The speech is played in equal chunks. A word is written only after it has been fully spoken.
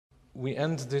we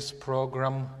end this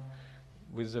program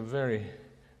with a very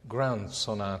grand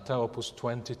sonata,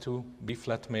 Op.22,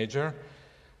 B-flat major.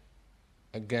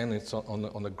 Again, it's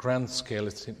on a grand scale.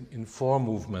 It's in 4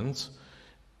 movements,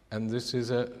 and this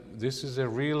is a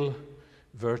real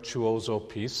virtuoso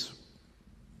piece,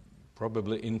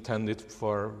 probably intended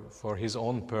for his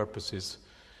own purposes,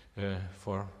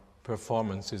 for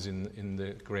performances in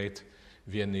the great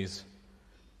Viennese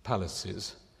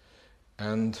palaces.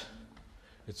 And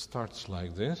it starts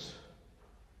like this.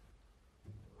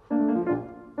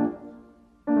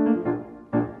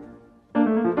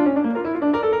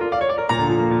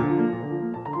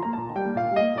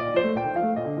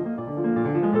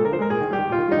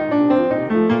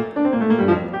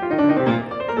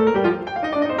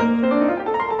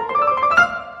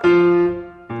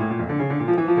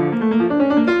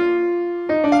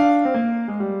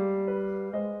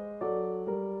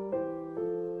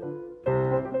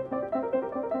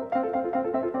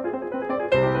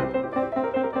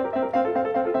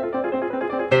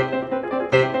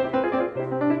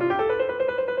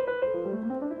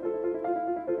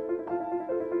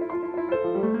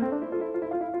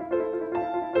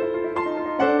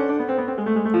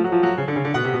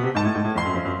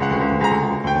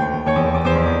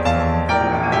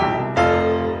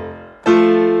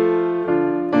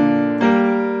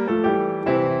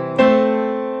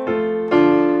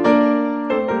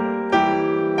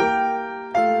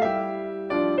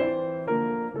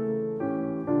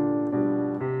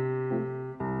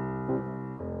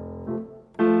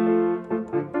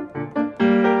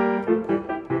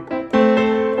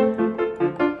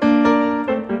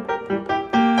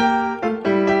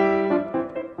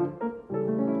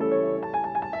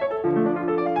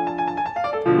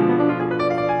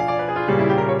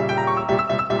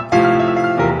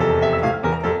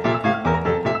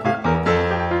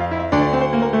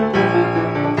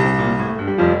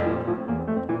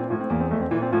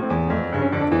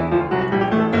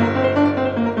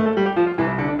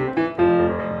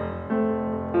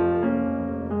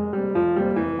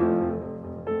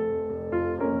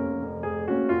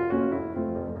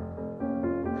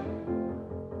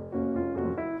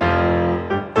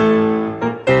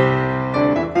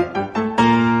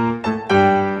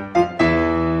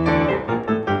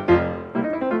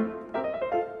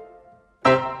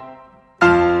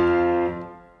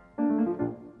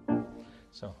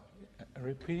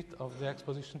 Of the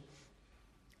exposition.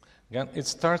 Again, it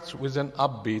starts with an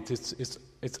upbeat.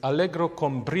 It's allegro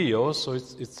con brio, so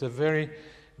it's a very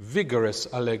vigorous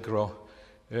allegro.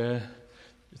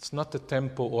 It's not a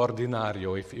tempo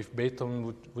ordinario. If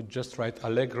Beethoven would just write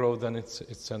allegro, then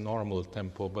it's a normal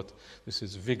tempo, but this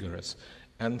is vigorous.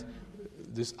 And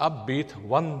this upbeat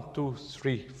 1, 2,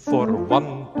 3, 4,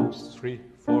 1, 2, 3,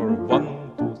 4,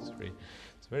 1, 2, 3.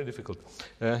 It's very difficult.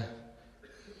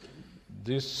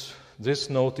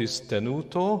 This note is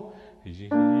tenuto,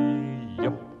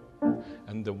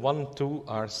 and the 1, 2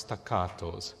 are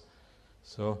staccatos.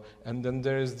 So, and then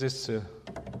there is this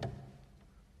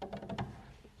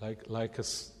like a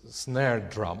snare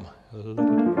drum,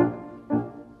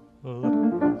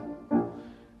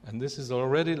 and this is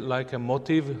already like a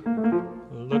motive,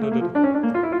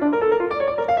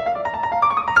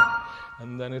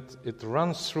 and then it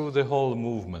runs through the whole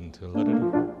movement.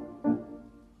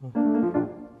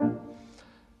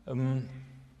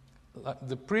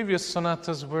 The previous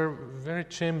sonatas were very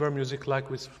chamber music, like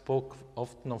we spoke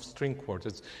often of string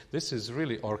quartets. This is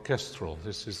really orchestral.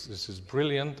 This is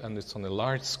brilliant, and it's on a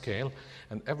large scale,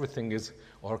 and everything is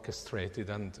orchestrated,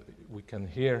 and we can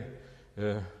hear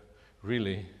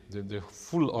really the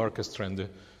full orchestra and the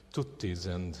tuttis.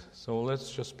 And so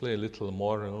let's just play a little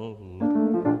more.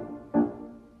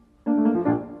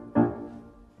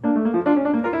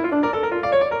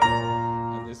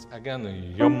 And this again,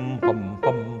 yum pum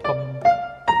pum pum.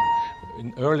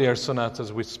 In earlier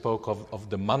sonatas, we spoke of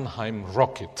the Mannheim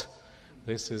rocket.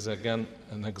 This is again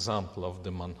an example of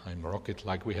the Mannheim rocket,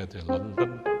 like we had in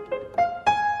London.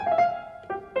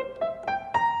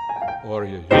 Or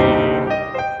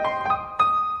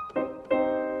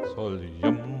sol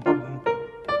yum bum.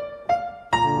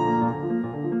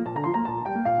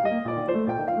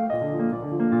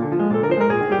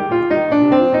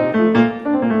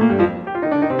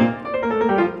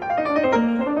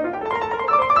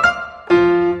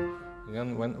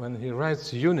 When he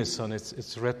writes unison,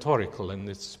 it's rhetorical and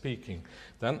it's speaking.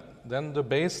 Then the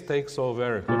bass takes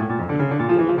over.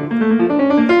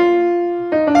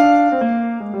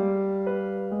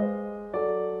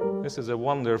 This is a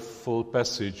wonderful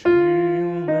passage.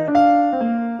 And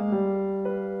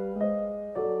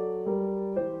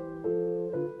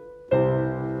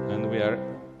we are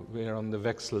on the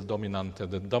Wechsel dominante,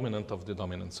 the dominant of the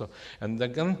dominant. So, and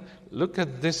again, look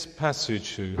at this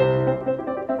passage.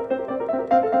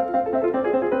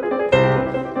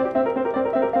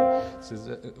 This is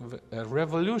a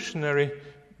revolutionary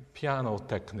piano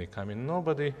technique. I mean,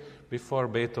 nobody before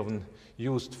Beethoven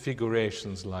used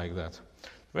figurations like that.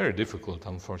 Very difficult,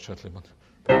 unfortunately, but.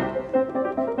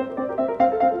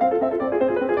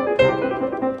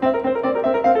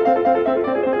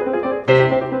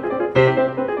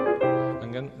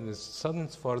 Again, this sudden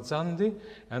sforzandi,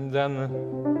 and then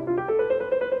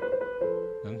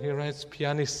he writes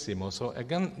pianissimo. So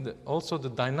again, also the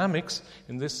dynamics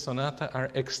in this sonata are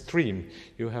extreme.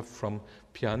 You have from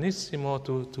pianissimo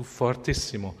to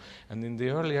fortissimo. And in the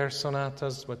earlier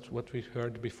sonatas, what we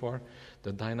heard before,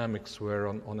 the dynamics were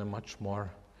on a much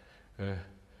more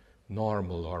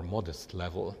normal or modest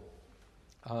level.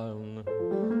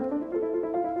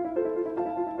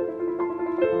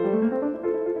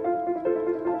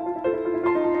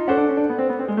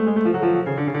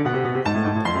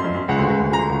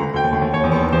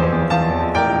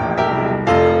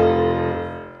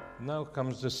 Now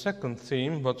comes the second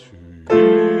theme, but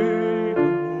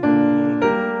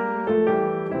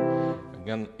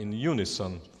again in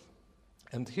unison.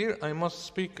 And here I must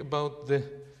speak about the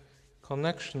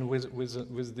connection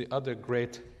with the other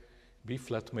great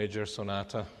B-flat major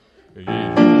sonata, the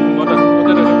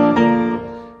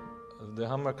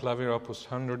Hammerklavier Opus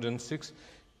 106.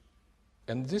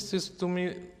 And this is to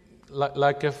me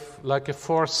like a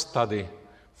force study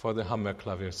for the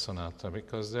Hammerklavier sonata,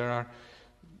 because there are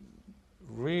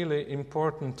really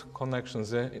important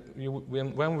connections.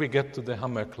 When we get to the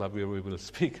Hammerklavier, we will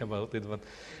speak about it.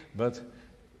 But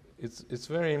it's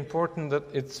very important that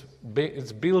it's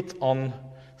built on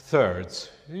thirds.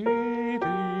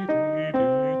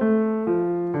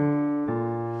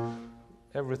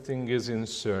 Everything is in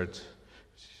third.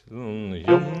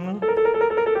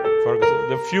 For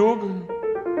the fugue.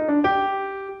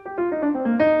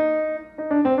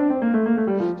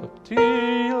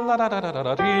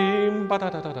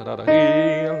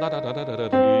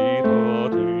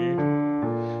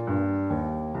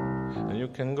 And you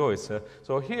can go.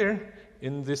 So here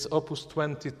in this Opus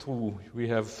 22 we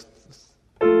have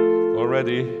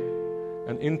already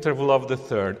an interval of the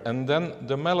third, and then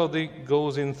the melody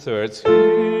goes in thirds.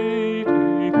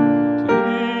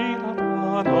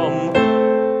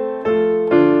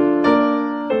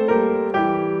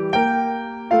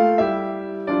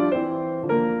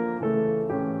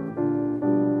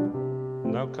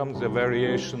 Now comes the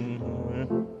variation.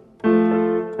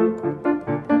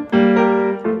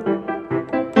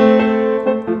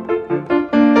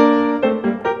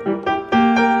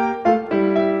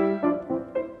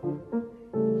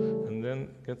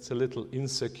 It's a little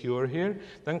insecure here.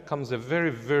 Then comes a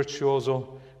very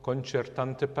virtuoso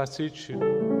concertante passage.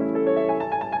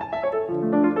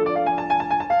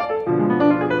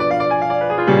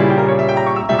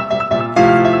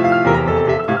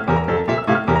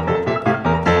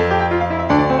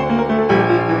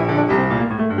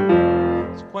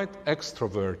 It's quite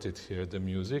extroverted here, the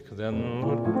music.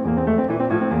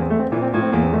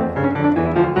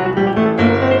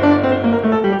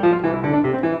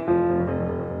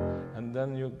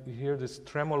 Then you hear this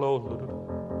tremolo.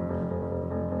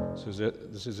 So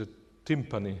this is a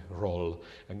timpani roll.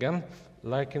 Again,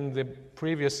 like in the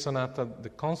previous sonata, the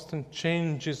constant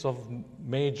changes of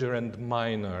major and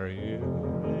minor.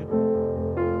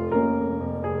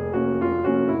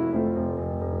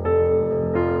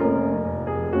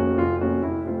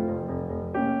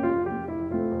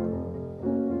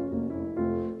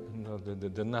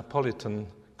 The Napolitan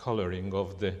coloring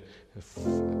of the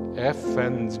F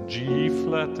and G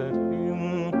flat,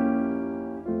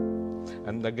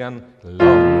 and again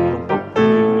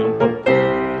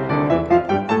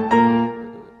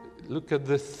look at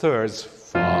the thirds.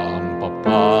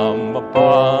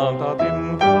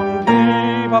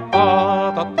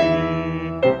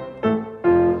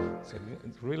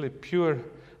 It's really pure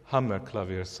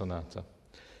Hammerklavier sonata.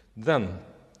 Then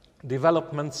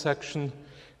development section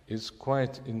is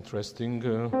quite interesting.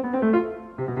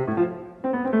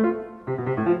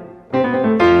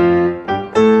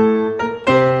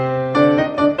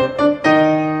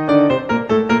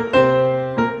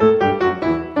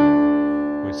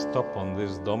 We stop on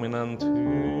this dominant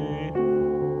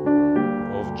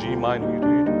of G minor.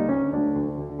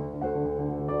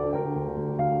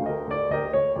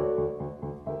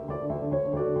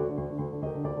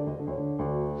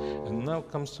 And now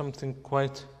comes something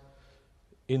quite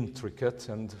intricate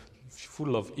and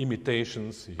full of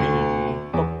imitations.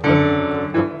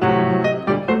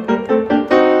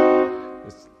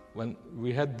 When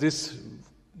we had this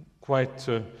quite,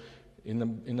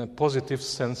 in a positive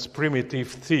sense, primitive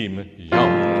theme.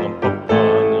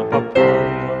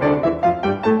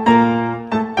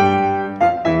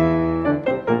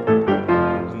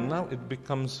 And now it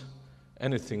becomes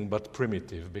anything but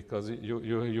primitive, because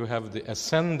you have the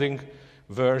ascending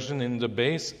version in the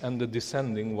bass and the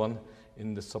descending one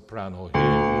in the soprano here.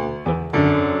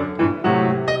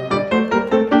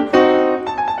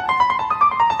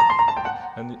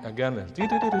 And again,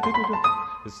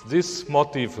 it's this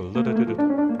motif.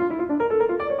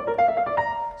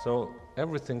 So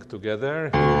everything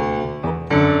together.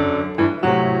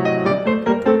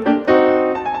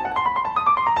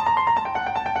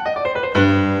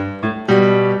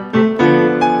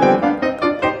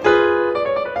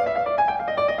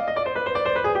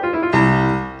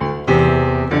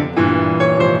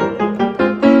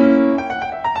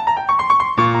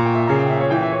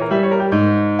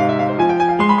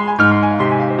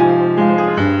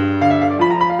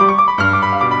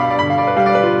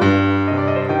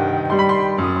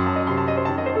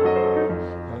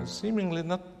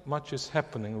 Much is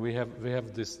happening. We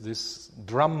have this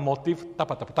drum motif,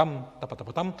 tapa-tapa-tam,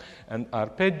 tapa-tapa-tam, and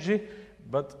arpeggi,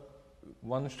 but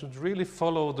one should really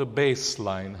follow the bass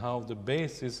line, how the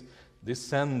bass is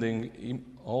descending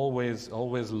always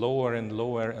lower and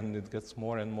lower, and it gets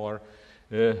more and more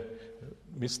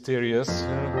mysterious.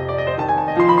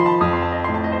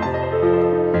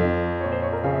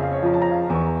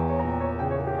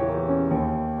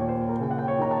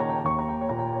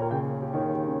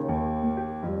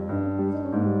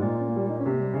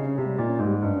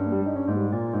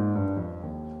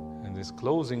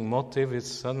 Closing motive is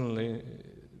suddenly,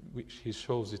 he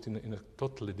shows it in a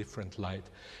totally different light.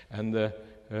 And the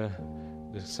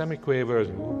semiquavers,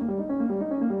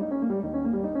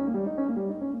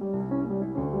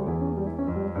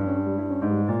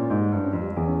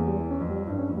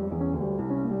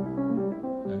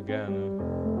 again.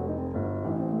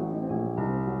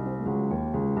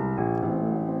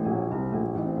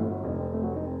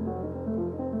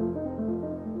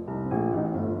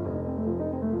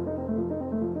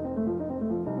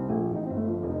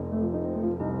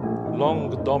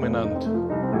 Long dominant.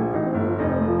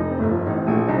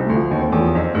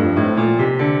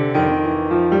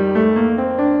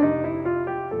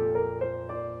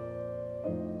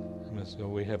 So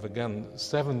we have again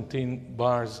 17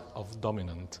 bars of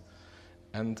dominant.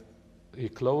 And he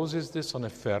closes this on a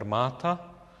fermata.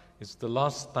 It's the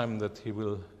last time that he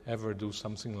will ever do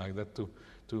something like that, to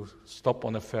stop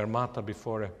on a fermata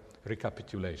before a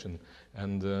recapitulation.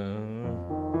 And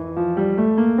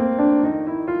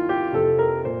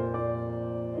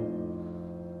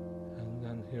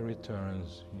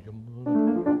returns.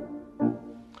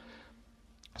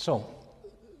 So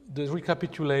the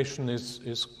recapitulation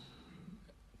is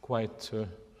quite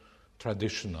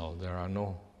traditional. There are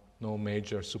no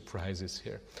major surprises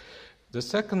here. The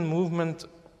second movement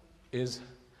is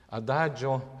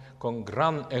adagio con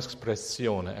gran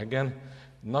espressione. Again,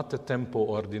 not a tempo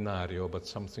ordinario, but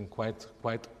something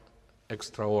quite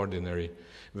extraordinary,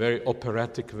 very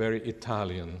operatic, very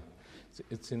Italian.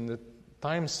 It's in the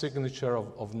time signature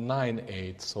of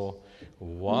 9/8, so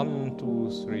 1, 2,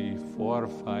 3, 4,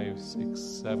 5, 6,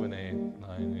 7, 8,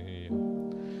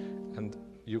 9, and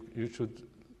you should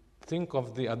think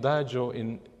of the adagio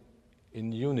in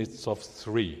units of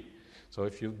 3. So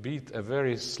if you beat a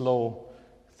very slow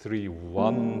 3,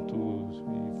 1, 2,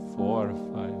 3, 4,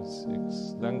 5,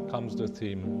 6, then comes the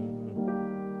theme.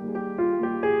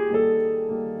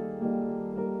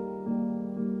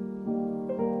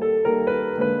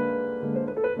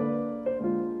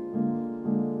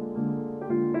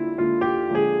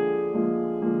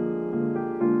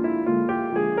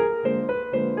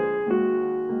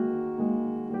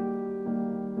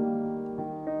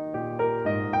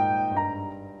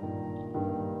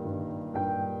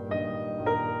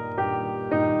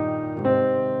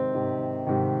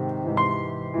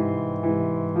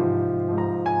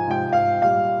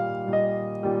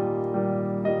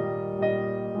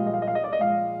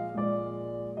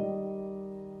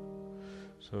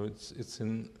 It's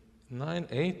in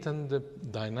 9/8, and the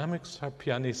dynamics are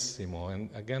pianissimo. And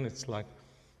again, it's like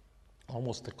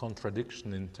almost a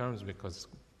contradiction in terms, because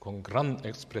con gran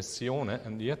espressione,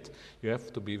 and yet you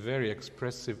have to be very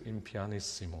expressive in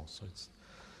pianissimo. So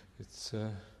it's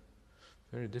a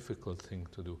very difficult thing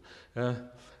to do.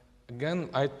 Again,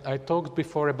 I talked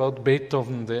before about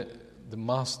Beethoven, the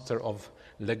master of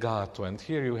legato, and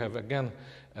here you have again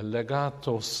a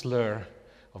legato slur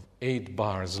of 8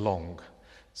 bars long.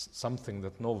 Something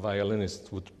that no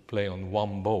violinist would play on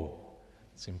one bow.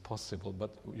 It's impossible,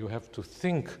 but you have to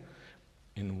think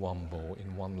in one bow,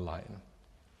 in one line.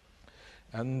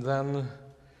 And then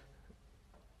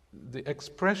the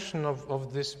expression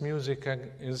of this music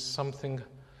is something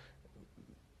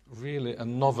really a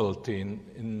novelty.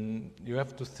 You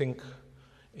have to think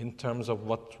in terms of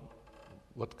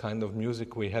what kind of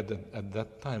music we had at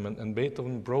that time. And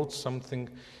Beethoven brought something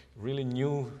really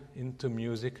new into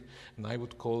music, and I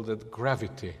would call that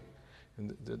gravity,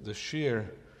 and the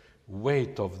sheer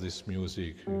weight of this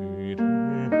music.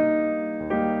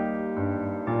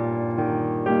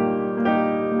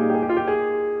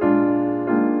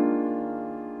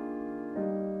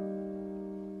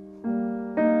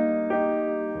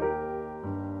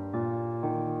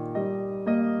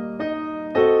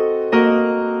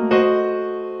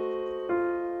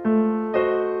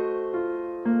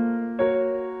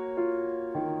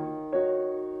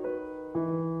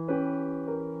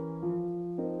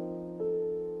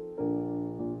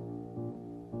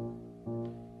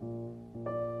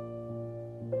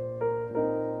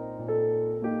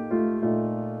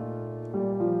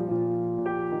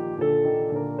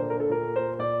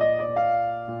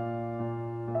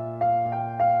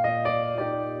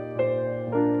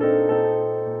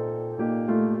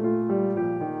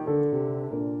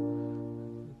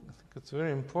 It's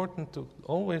very important to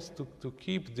always to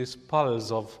keep this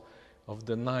pulse of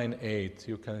the 9/8.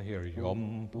 You can hear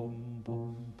yom pom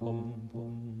pom pom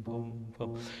pom pom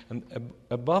pom, and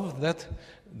above that,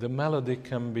 the melody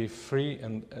can be free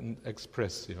and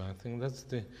expressive. I think that's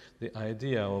the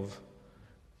idea of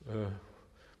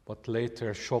what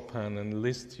later Chopin and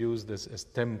Liszt used as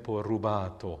tempo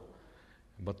rubato.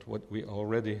 But what we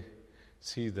already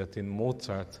see that in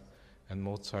Mozart, and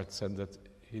Mozart said that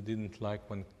he didn't like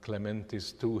when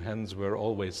Clementi's two hands were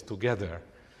always together.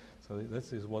 So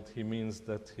this is what he means,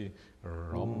 that he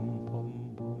rom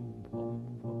pom pom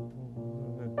pom pom.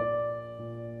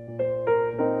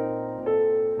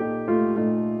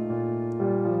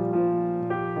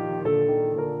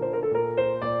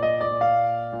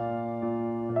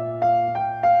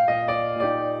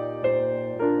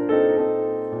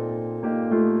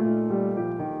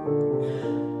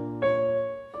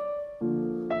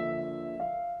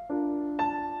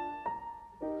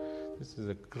 This is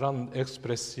a grand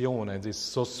espressione, these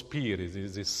sospiri,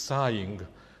 these sighing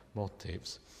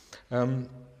motives.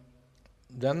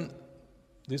 Then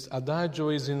this adagio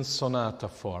is in sonata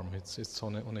form. It's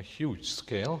on a huge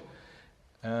scale.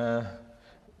 The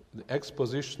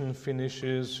exposition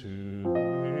finishes.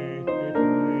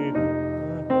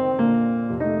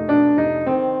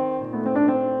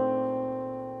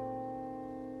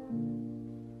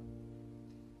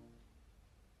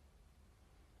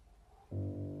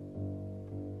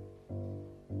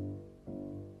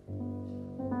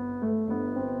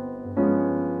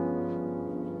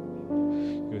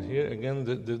 Here again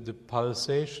the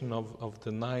pulsation of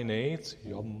the 9/8,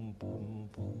 yom pom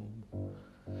pom,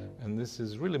 and this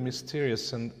is really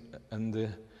mysterious, and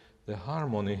the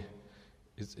harmony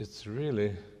it's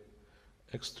really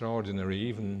extraordinary,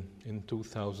 even in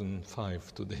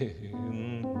 2005 today.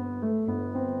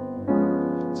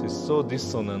 It's so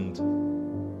dissonant.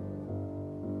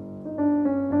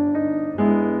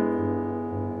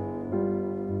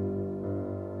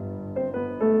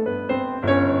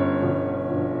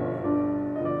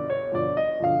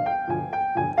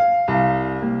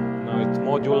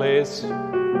 Modulates.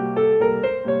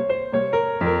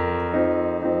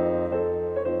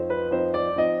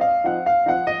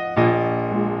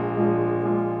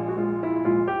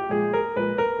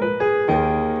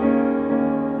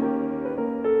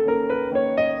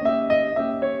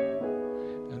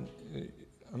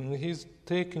 And he's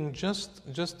taking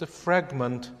just a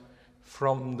fragment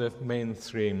from the main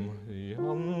theme.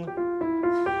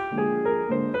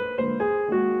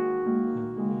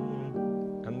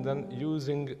 Then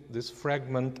using this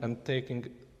fragment and taking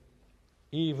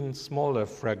even smaller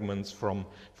fragments from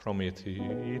it.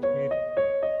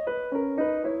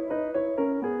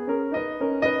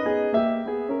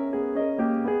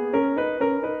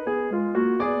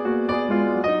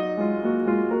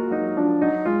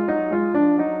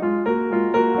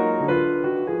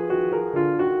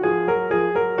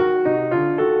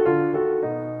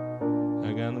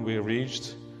 Again, we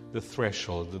reached the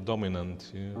threshold, the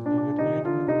dominant.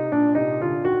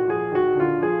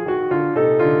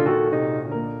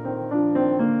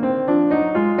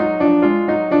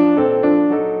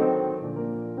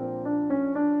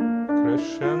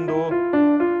 Crescendo,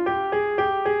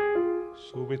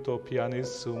 subito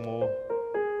pianissimo,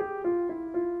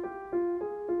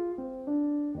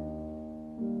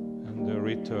 and the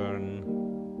return.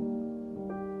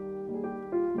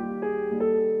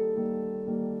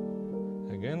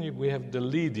 Again, we have the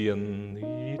Lydian.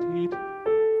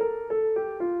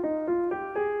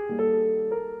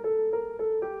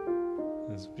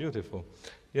 That's beautiful.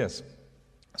 Yes.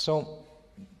 So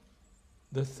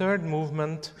the third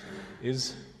movement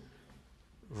is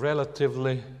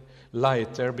relatively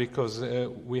lighter because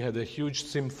we had a huge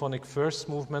symphonic first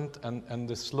movement and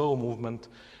the slow movement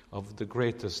of the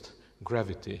greatest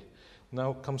gravity.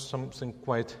 Now comes something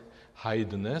quite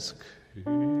Haydnesque.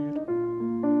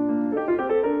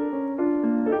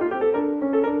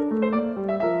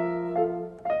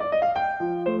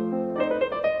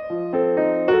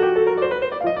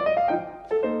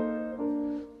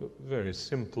 Very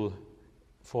simple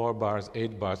 4 bars,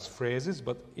 8 bars phrases,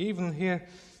 but even here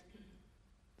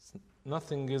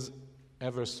nothing is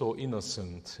ever so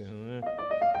innocent.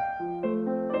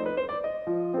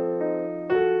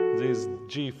 This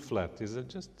G flat is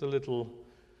just a little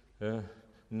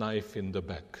knife in the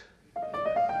back.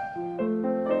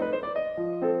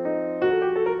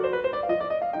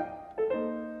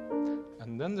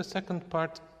 And then the second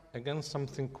part, again,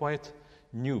 something quite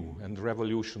new and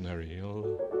revolutionary.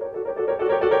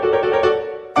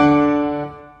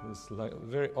 It's like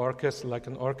very like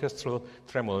an orchestral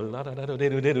tremolo.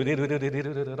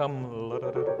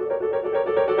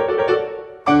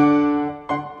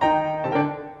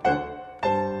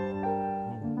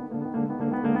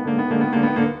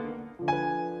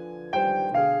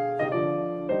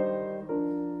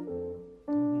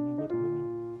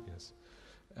 Yes,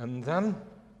 and then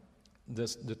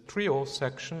the trio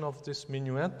section of this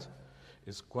minuet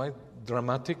is quite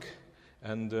dramatic.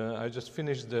 And I just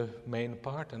finish the main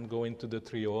part and go into the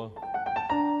trio.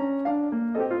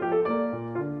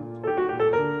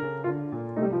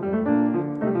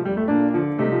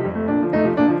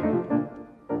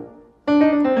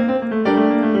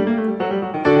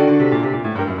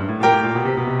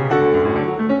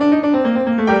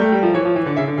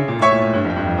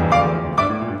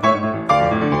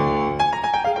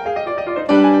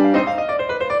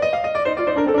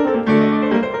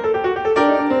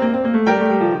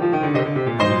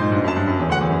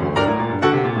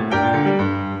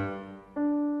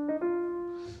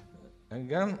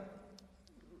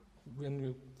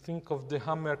 Of the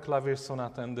Hammerklavier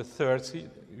Sonata and the third, see,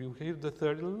 you hear the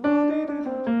third.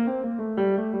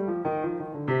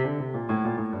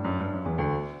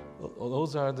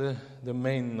 Those are the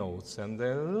main notes, and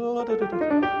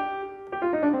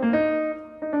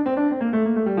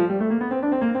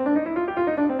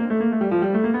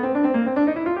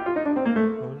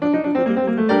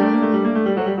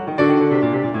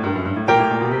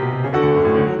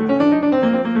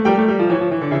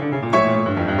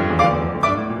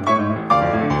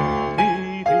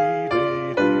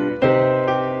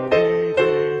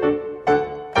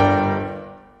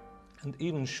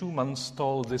Schumann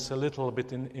stole this a little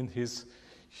bit in his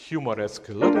humoresque.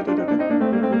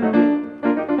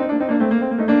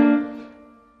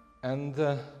 And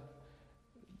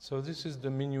so this is the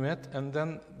minuet, and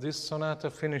then this sonata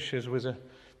finishes with a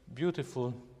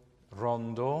beautiful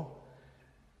rondo,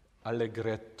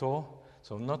 allegretto,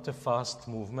 so not a fast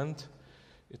movement.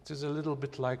 It is a little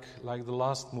bit like the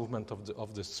last movement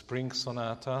of the spring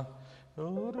sonata.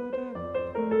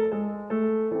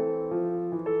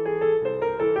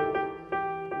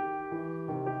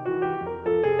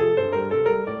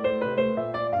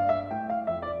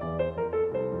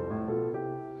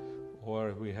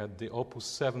 The Opus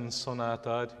 7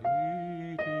 Sonata.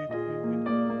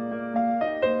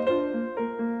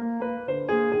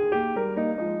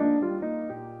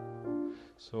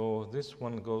 So this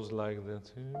one goes like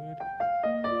that.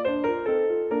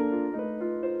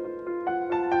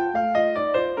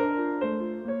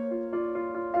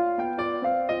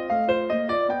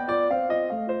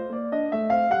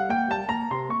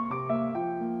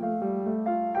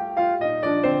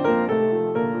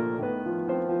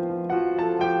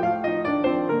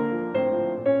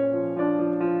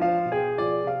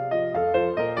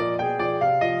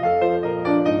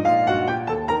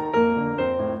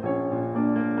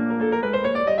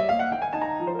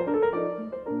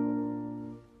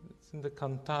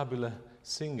 Cantabile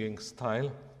singing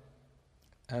style,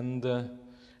 and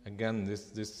again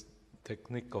this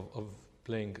technique of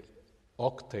playing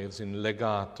octaves in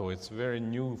legato, it's very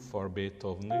new for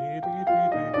Beethoven.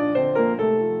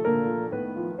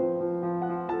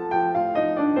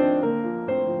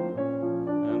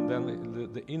 And then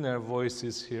the inner voice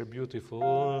is here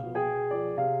beautiful.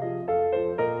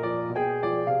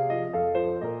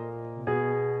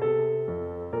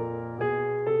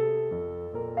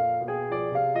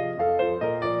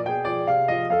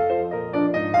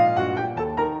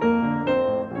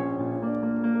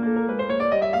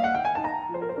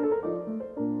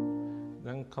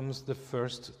 Comes the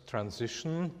first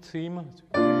transition theme.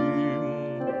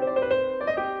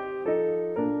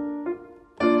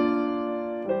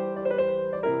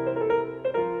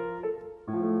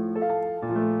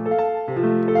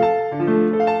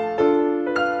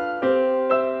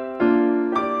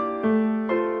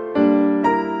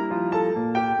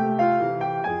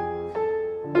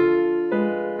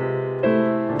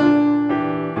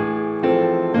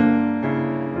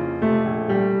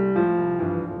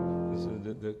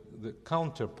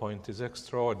 counterpoint is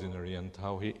extraordinary, and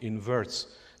how he inverts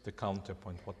the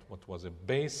counterpoint. What was a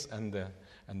bass and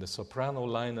the soprano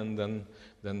line, and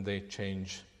then they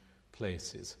change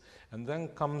places. And then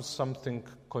comes something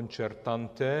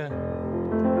concertante.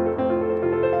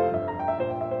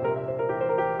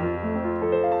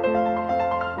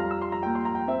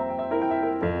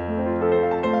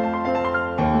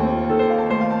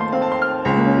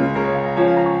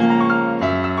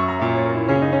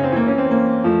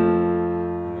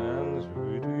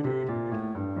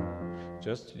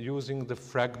 Just using the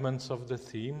fragments of the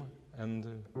theme and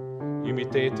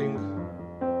imitating.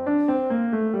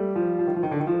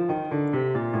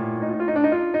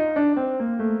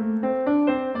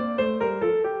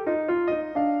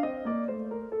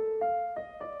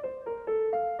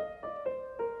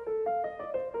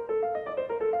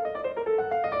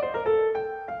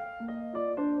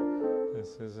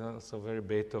 This is also very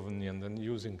Beethovenian, and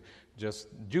using just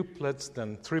duplets,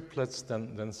 then triplets,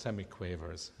 then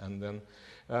semiquavers, and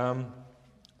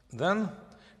then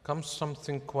comes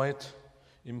something quite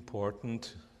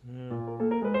important.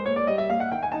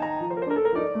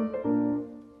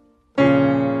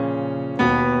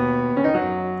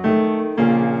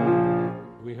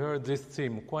 We heard this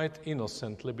theme quite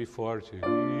innocently before,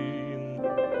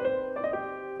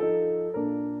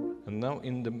 and now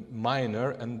in the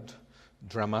minor and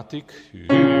dramatic.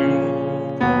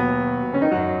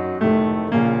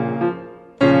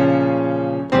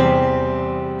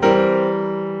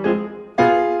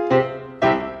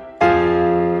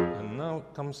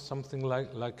 Something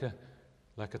like a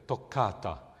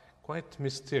toccata, quite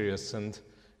mysterious and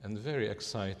very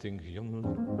exciting.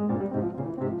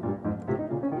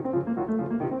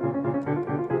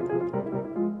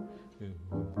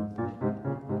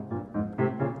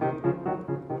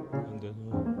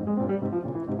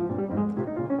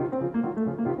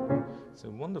 It's a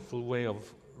wonderful way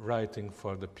of writing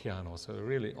for the piano. So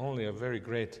really, only a very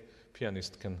great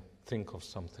pianist can think of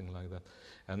something like that.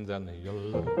 And then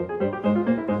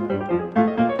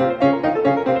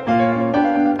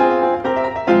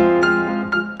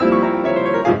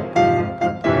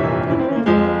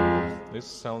this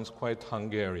sounds quite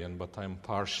Hungarian, but I'm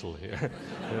partial here.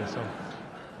 So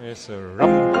it's a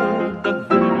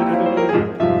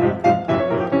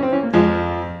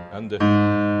and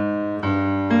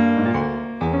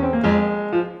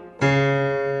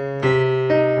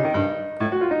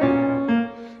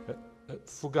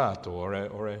fugato, or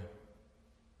a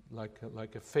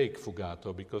like a fake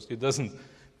fugato, because it doesn't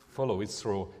follow it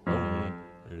through.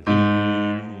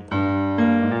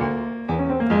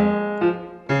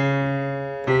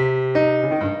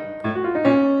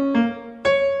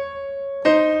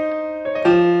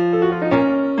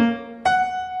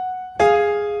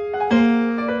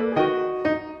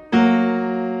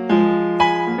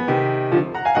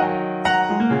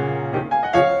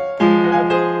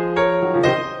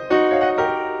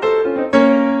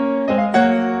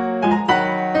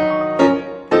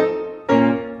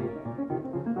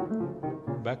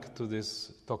 To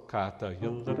this toccata.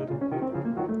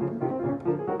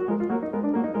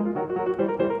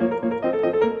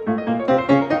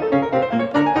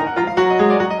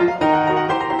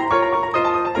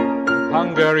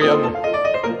 Hungarian.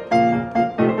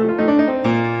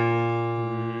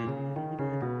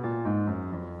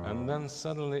 And then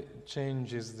suddenly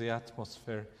changes the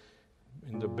atmosphere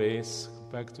in the bass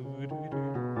back to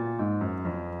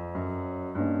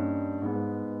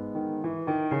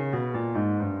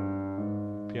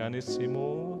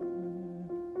pianissimo.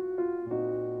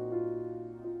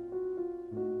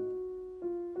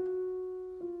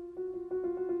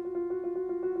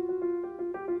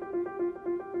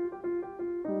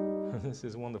 This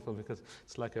is wonderful because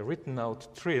it's like a written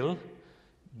out trill,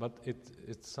 but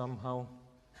it somehow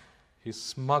he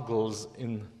smuggles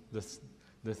in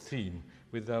the theme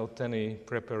without any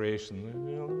preparation.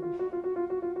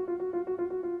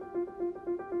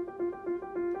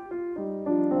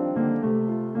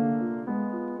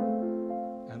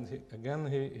 Again,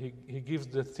 he gives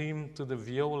the theme to the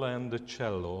viola and the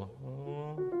cello.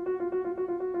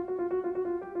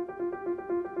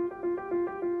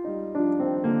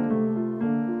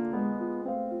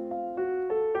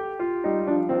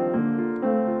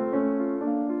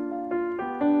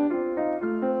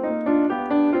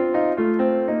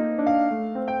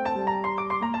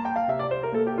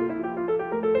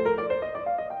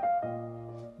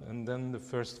 And then the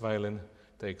first violin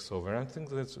takes over. I think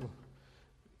that's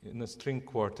in a string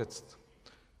quartet,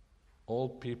 all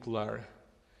people are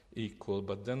equal,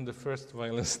 but then the first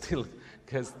violin still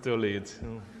gets the lead.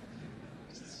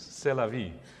 C'est la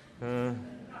vie.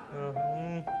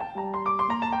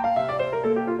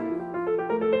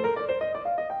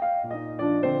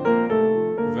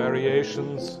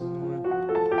 variations.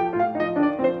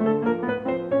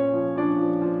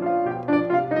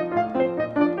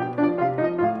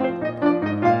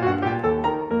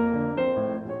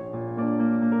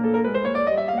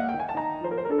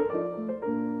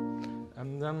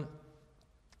 And then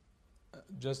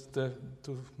just to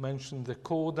mention the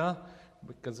coda,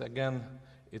 because again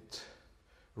it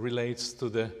relates to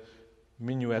the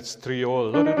minuets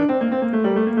trio.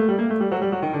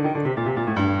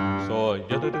 So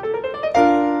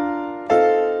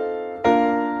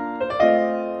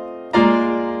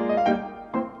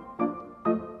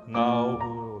now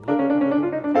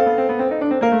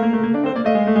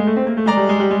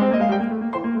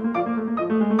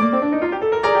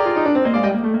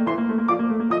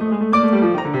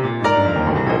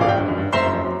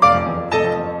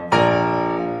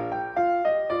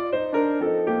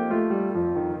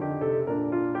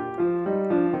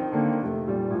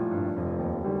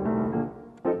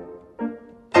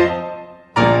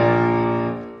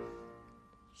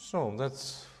so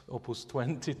that's Opus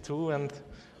 22, and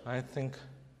I think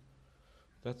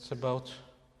that's about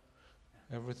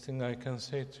everything I can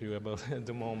say to you about at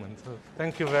the moment. So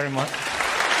thank you very much.